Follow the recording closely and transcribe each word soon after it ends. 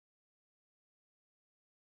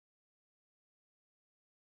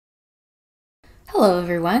Hello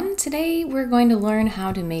everyone. Today we're going to learn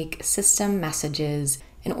how to make system messages.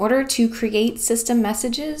 In order to create system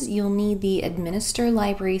messages, you'll need the Administer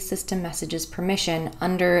Library System Messages permission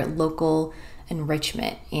under Local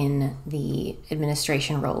Enrichment in the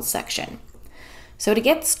Administration Roles section. So to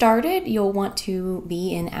get started, you'll want to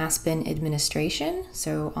be in Aspen Administration.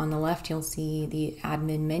 So on the left, you'll see the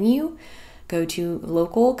Admin menu. Go to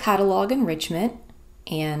Local Catalog Enrichment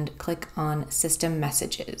and click on System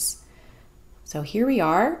Messages. So here we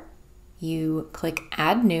are. You click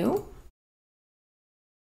Add New.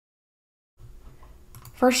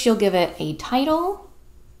 First, you'll give it a title.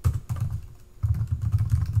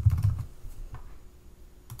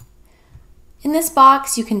 In this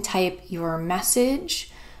box, you can type your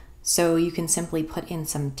message. So you can simply put in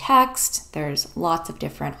some text. There's lots of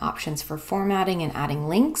different options for formatting and adding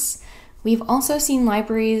links. We've also seen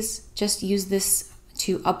libraries just use this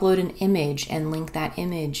to upload an image and link that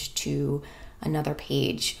image to another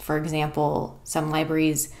page. For example, some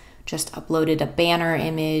libraries just uploaded a banner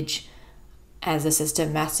image as a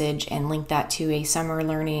system message and linked that to a summer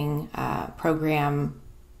learning program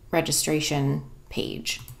registration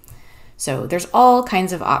page. So there's all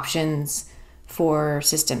kinds of options for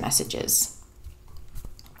system messages.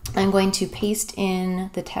 I'm going to paste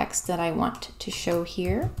in the text that I want to show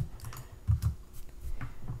here.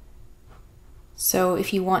 So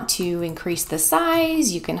if you want to increase the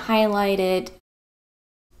size, you can highlight it,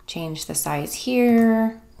 change the size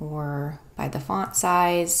here, or by the font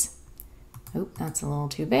size. Oop, that's a little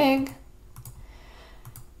too big.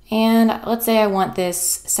 And let's say I want this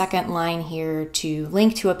second line here to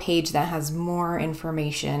link to a page that has more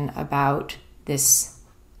information about this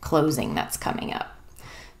closing that's coming up.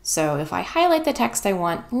 So if I highlight the text I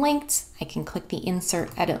want linked, I can click the Insert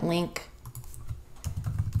Edit Link,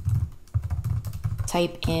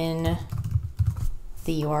 type in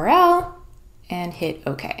the URL and hit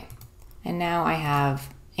OK. And now I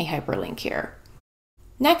have a hyperlink here.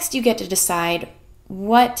 Next, you get to decide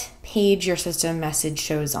what page your system message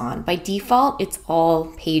shows on. By default, it's all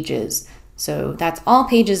pages. So that's all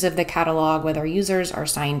pages of the catalog, whether users are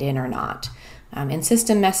signed in or not. And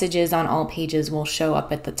system messages on all pages will show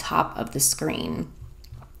up at the top of the screen.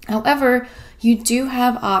 However, you do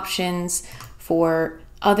have options for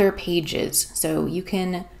other pages. So you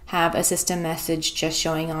can have a system message just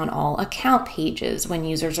showing on all account pages when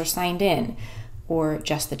users are signed in, or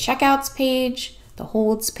just the checkouts page, the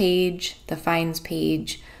holds page, the finds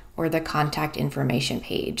page, or the contact information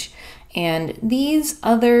page. And these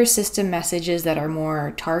other system messages that are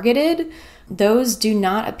more targeted, those do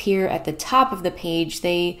not appear at the top of the page.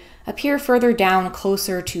 They appear further down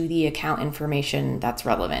closer to the account information that's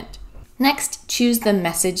relevant. Next, choose the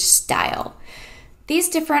message style. These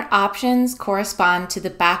different options correspond to the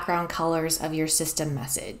background colors of your system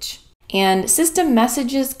message. And system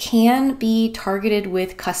messages can be targeted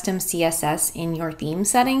with custom CSS in your theme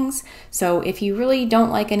settings. So if you really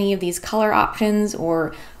don't like any of these color options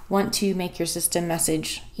or want to make your system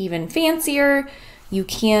message even fancier, you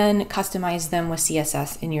can customize them with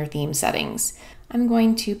CSS in your theme settings. I'm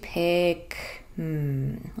going to pick,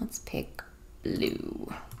 let's pick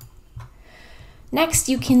blue. Next,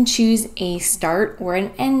 you can choose a start or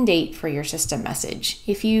an end date for your system message.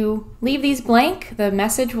 If you leave these blank, the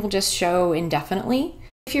message will just show indefinitely.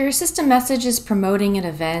 If your system message is promoting an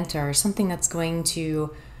event or something that's going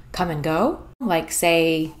to come and go, like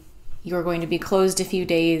say you're going to be closed a few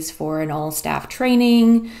days for an all-staff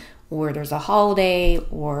training, or there's a holiday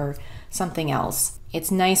or something else,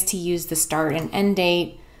 it's nice to use the start and end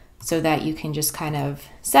date so that you can just kind of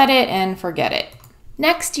set it and forget it.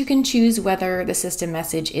 Next, you can choose whether the system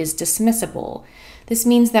message is dismissible. This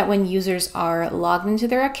means that when users are logged into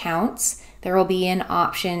their accounts, there will be an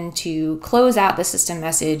option to close out the system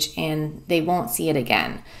message and they won't see it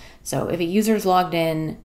again. So if a user's logged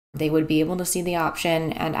in, they would be able to see the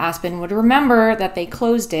option and Aspen would remember that they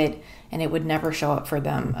closed it and it would never show up for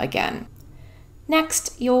them again.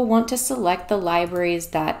 Next, you'll want to select the libraries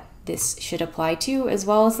that this should apply to, as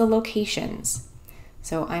well as the locations.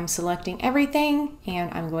 So I'm selecting everything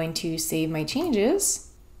and I'm going to save my changes.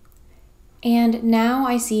 And now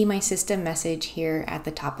I see my system message here at the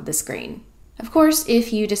top of the screen. Of course,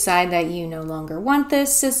 if you decide that you no longer want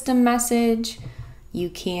this system message, you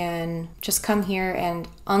can just come here and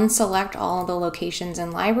unselect all the locations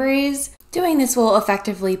and libraries. Doing this will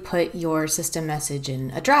effectively put your system message in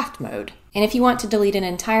a draft mode. And if you want to delete it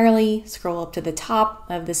entirely, scroll up to the top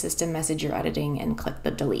of the system message you're editing and click the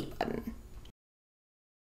delete button.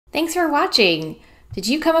 Thanks for watching. Did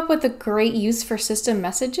you come up with a great use for system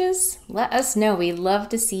messages? Let us know. We'd love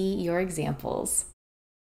to see your examples.